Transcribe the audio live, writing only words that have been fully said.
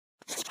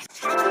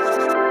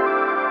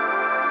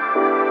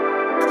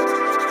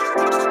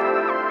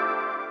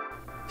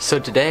So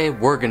today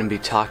we're going to be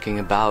talking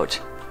about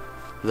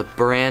the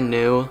brand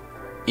new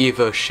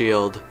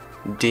Evoshield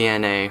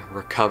DNA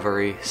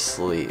recovery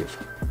sleeve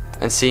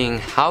and seeing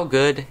how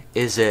good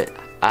is it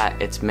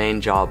at its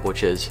main job,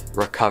 which is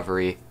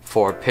recovery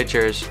for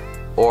pitchers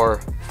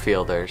or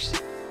fielders.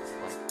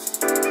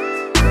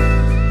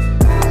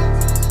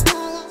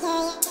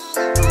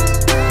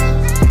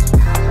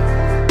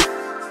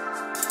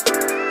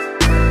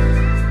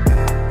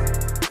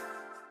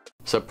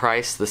 So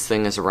price, this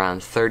thing is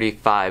around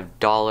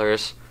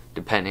 $35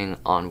 depending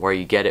on where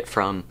you get it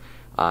from.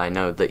 I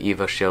know the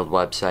Evoshield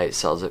website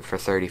sells it for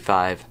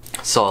 $35,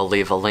 so I'll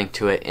leave a link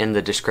to it in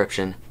the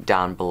description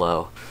down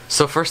below.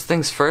 So first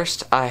things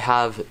first, I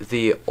have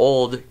the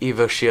old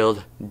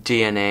Evoshield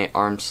DNA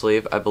arm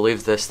sleeve. I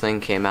believe this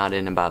thing came out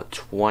in about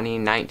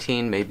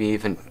 2019, maybe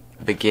even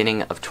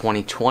beginning of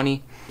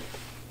 2020.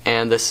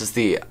 And this is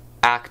the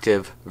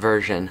active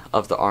version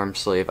of the arm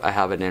sleeve. I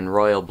have it in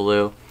royal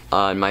blue.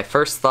 My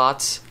first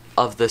thoughts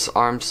of this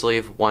arm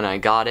sleeve when I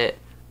got it,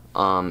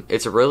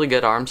 it's a really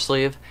good arm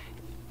sleeve,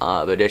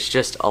 but it's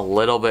just a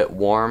little bit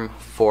warm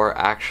for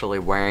actually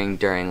wearing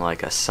during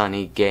like a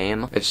sunny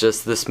game. It's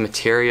just this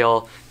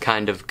material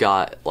kind of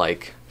got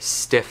like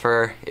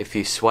stiffer if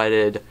you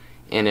sweated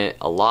in it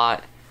a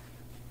lot,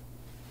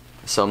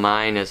 so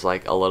mine is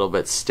like a little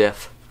bit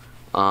stiff,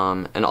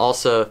 and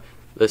also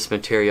this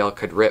material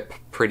could rip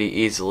pretty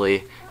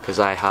easily because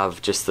I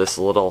have just this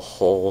little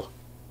hole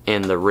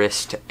in the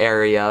wrist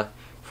area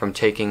from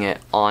taking it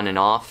on and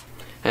off.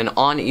 And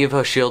on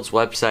Evoshield's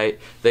website,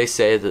 they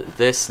say that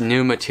this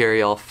new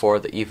material for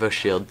the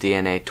Evoshield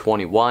DNA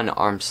 21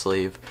 arm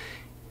sleeve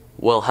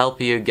will help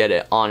you get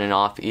it on and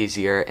off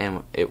easier,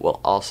 and it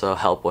will also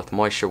help with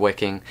moisture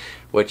wicking,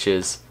 which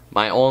is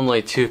my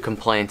only two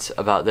complaints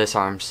about this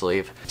arm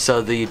sleeve.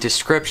 So the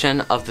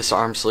description of this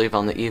arm sleeve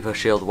on the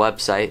Evoshield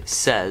website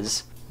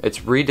says,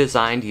 it's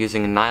redesigned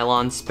using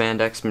nylon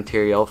spandex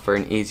material for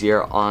an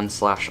easier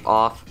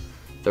on/off.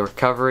 The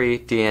Recovery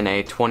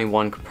DNA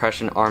 21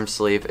 compression arm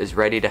sleeve is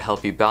ready to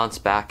help you bounce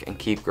back and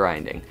keep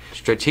grinding.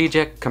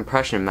 Strategic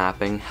compression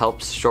mapping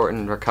helps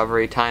shorten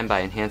recovery time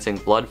by enhancing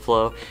blood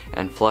flow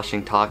and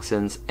flushing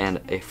toxins, and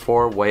a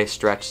 4-way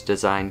stretch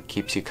design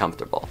keeps you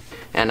comfortable.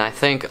 And I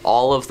think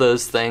all of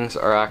those things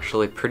are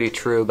actually pretty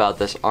true about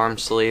this arm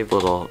sleeve.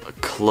 Little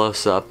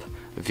close-up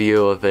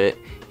view of it.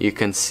 You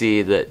can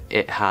see that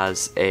it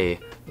has a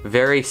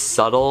very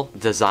subtle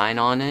design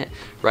on it.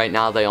 Right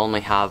now they only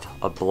have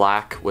a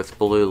black with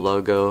blue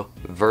logo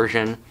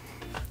version.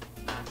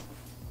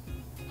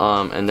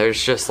 And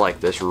there's just like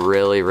this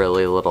really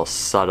little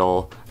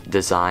subtle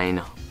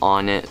design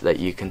on it that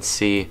you can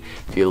see.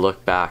 If you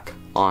look back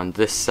on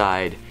this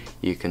side,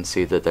 you can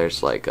see that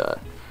there's like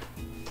a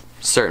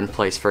certain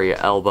place for your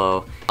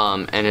elbow.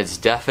 And it's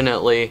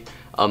definitely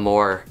a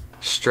more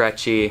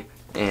stretchy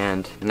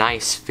and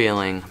nice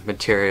feeling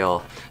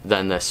material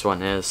than this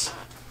one is.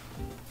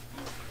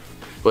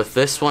 With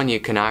this one you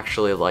can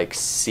actually like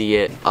see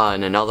it,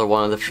 and another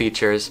one of the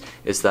features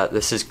is that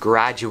this is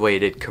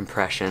graduated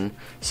compression,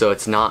 so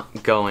it's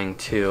not going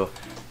to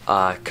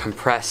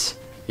compress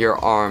your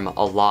arm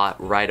a lot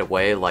right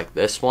away like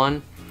this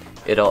one.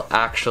 It'll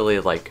actually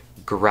like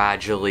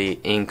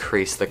gradually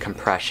increase the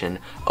compression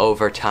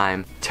over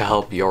time to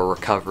help your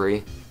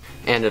recovery.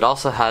 And it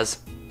also has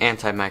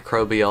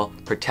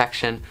antimicrobial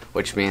protection,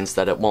 which means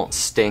that it won't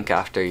stink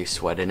after you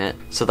sweat in it.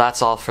 So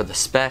that's all for the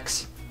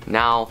specs.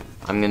 Now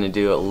I'm going to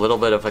do a little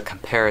bit of a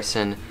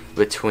comparison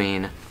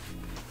between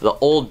the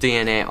old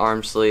DNA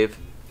arm sleeve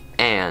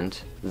and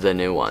the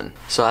new one.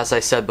 So as I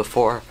said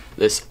before,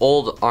 this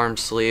old arm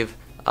sleeve,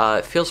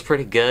 it feels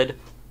pretty good,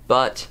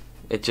 but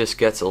it just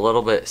gets a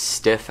little bit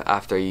stiff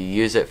after you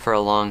use it for a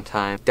long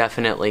time.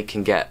 Definitely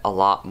can get a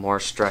lot more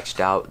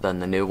stretched out than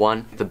the new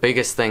one. The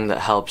biggest thing that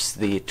helps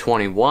the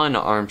 21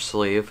 arm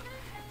sleeve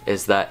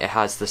is that it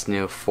has this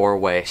new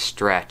 4-way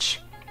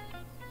stretch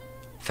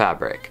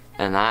fabric,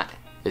 and that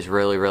is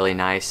really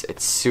nice.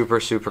 It's super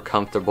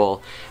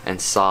comfortable and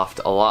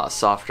soft, a lot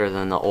softer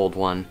than the old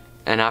one.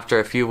 And after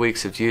a few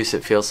weeks of use,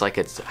 it feels like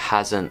it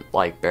hasn't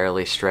like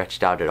barely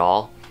stretched out at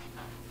all.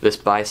 This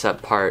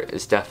bicep part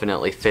is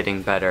definitely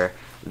fitting better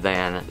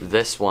than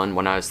this one.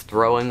 When I was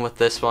throwing with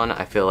this one,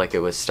 I feel like it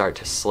would start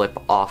to slip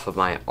off of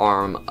my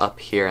arm up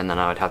here, and then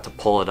I would have to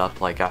pull it up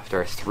like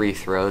after 3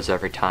 throws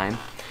every time.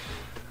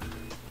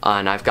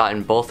 And I've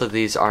gotten both of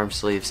these arm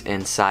sleeves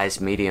in size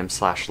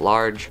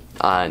medium/large.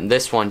 And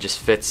this one just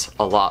fits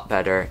a lot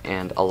better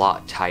and a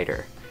lot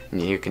tighter.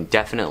 And you can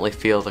definitely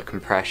feel the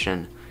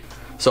compression.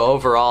 So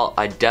overall,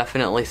 I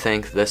definitely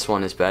think this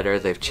one is better.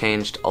 They've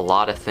changed a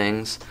lot of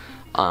things,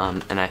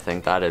 and I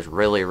think that has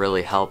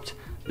really helped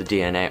the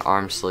DNA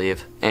arm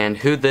sleeve. And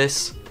who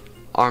this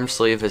arm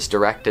sleeve is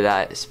directed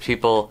at is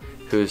people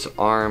whose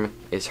arm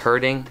is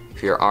hurting.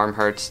 If your arm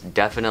hurts,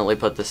 definitely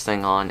put this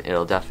thing on.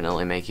 It'll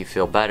definitely make you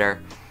feel better.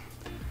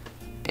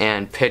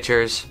 And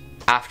pitchers,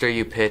 after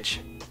you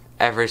pitch,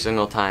 every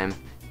single time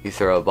you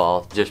throw a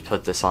ball, just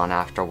put this on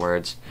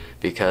afterwards,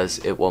 because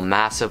it will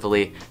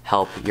massively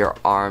help your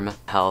arm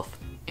health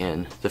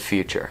in the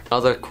future.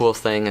 Another cool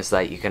thing is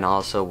that you can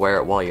also wear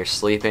it while you're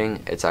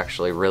sleeping. It's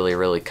actually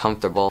really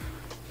comfortable.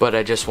 But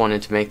I just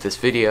wanted to make this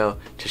video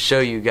to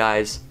show you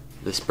guys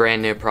this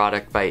brand new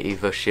product by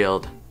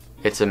Evoshield.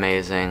 It's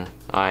amazing.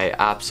 I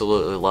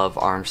absolutely love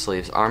arm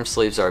sleeves. Arm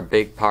sleeves are a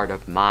big part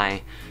of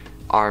my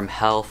arm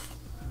health.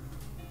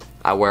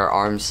 I wear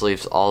arm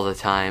sleeves all the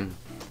time.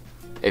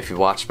 If you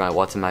watched my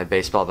What's in My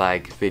Baseball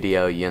Bag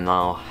video, you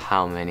know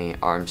how many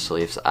arm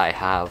sleeves I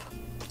have.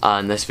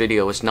 And this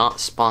video was not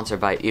sponsored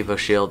by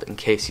Evoshield, in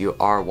case you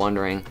are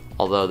wondering,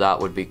 although that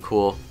would be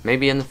cool.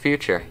 Maybe in the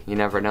future, you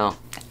never know.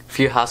 A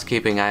few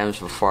housekeeping items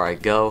before I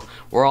go.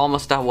 We're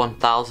almost at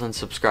 1,000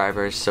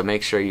 subscribers, so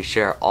make sure you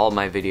share all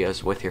my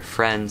videos with your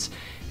friends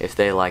if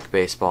they like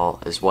baseball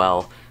as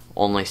well.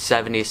 Only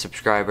 70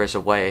 subscribers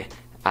away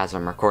as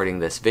I'm recording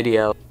this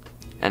video.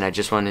 And I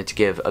just wanted to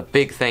give a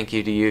big thank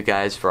you to you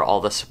guys for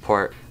all the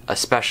support,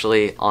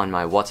 especially on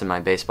my What's in My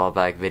Baseball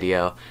Bag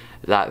video.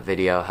 That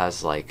video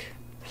has like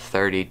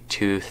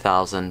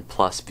 32,000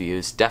 plus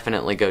views.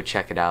 Definitely go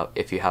check it out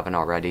if you haven't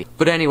already.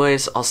 But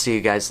anyways, I'll see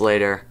you guys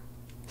later.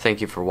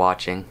 Thank you for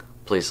watching.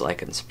 Please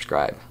like and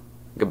subscribe.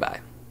 Goodbye.